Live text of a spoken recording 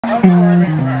Oh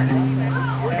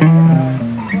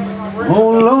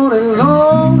Lordy,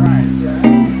 Lord,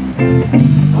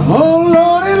 oh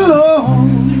Lordy,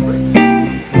 Lord,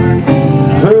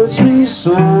 it hurts me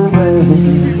so bad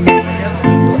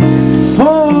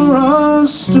for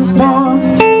us to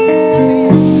part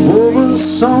over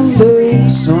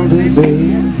Sunday,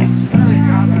 babe.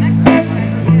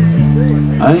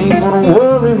 I ain't gonna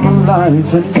worry my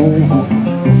life anymore.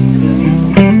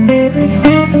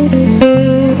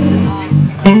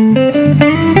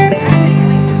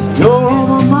 You're on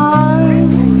my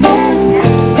mind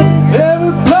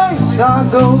every place I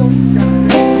go.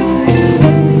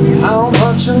 How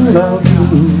much I love you,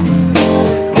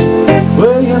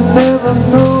 well you never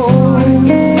know.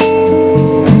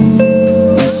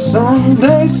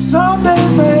 Someday,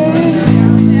 babe,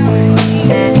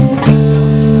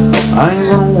 I ain't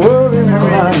gonna worry my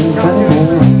life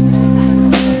anymore.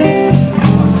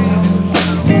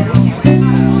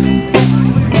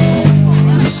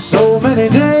 So many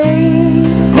days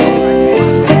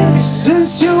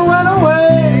since you went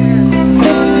away,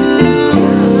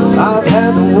 I've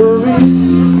had to worry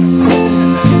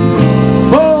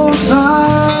both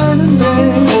night and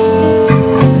day.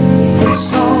 And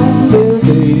someday,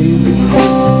 baby,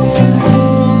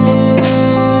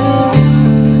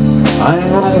 I ain't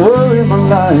gonna worry my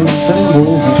life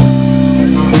anymore.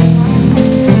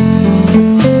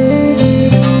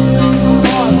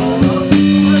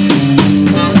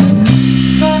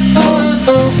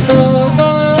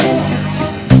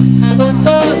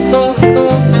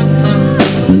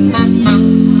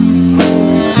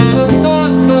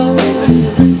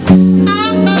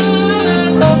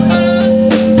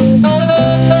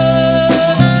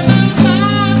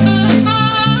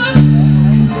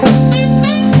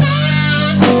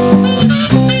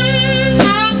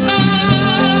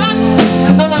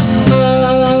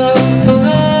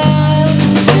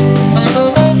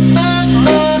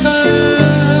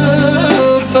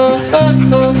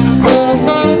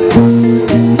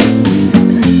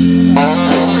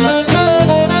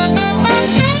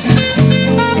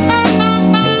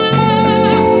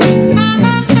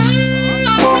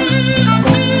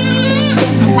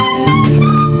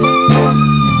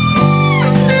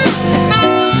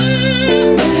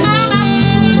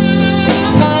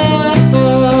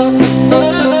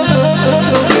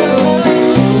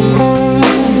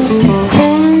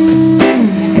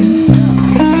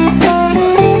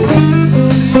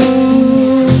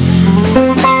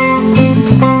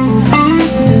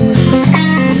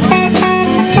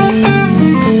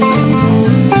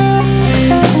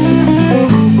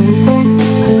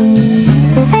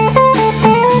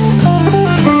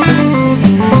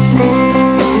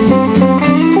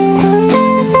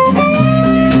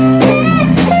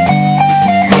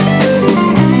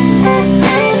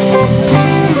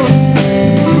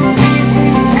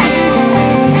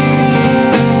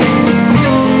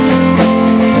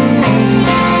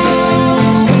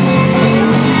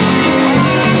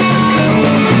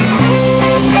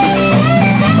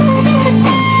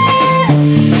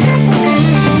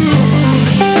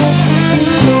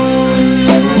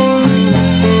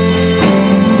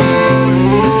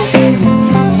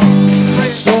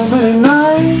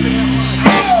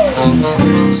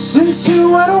 Since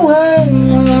you went away,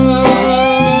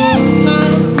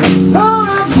 Lord,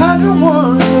 I've had to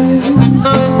worry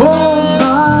both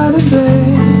night and day.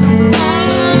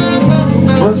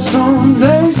 But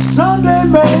someday,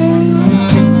 babe,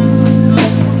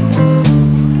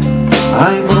 I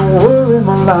ain't gonna worry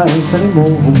my life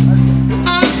anymore.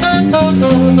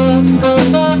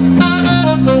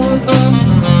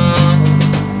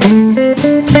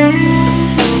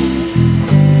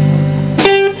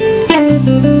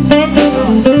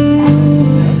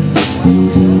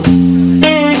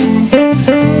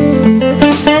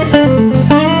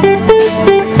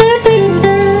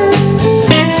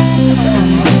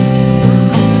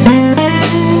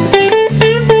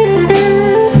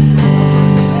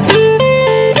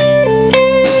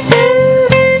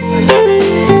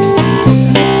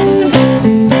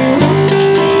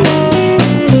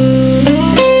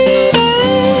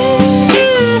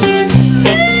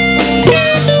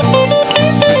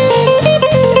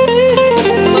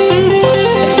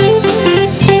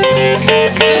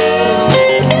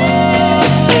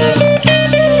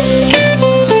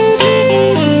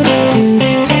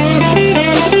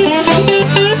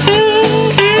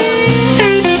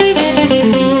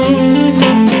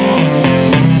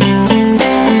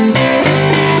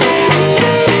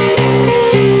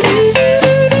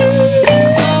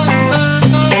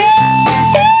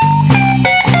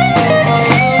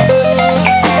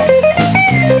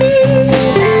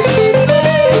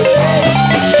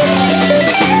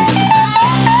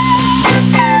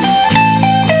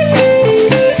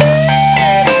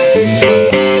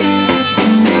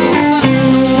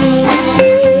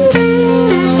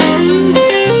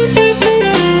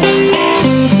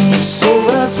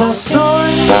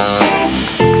 story.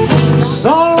 That's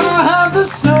all I have to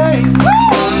say.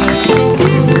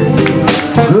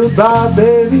 Goodbye,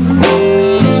 baby.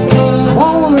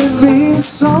 Won't it be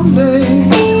someday?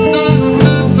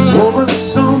 Oh, but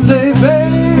someday,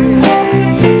 baby,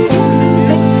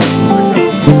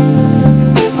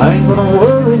 I ain't gonna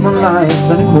worry my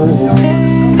life anymore.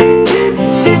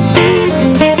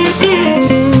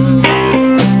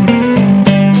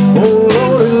 Oh,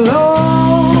 Lordy,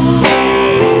 Lord,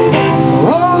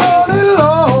 oh, Lordy,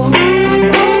 Lord,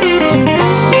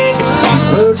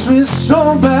 hurts me so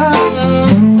bad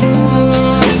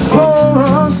for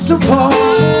us to part.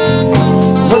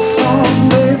 But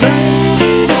someday,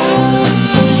 baby,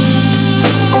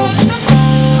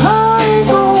 I ain't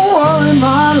gonna worry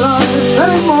my life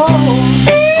anymore.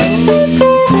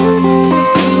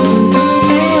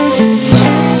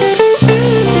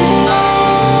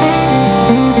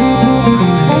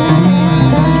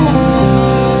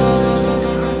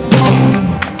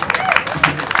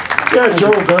 Yeah,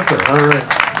 Joel Guenther. All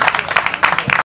right.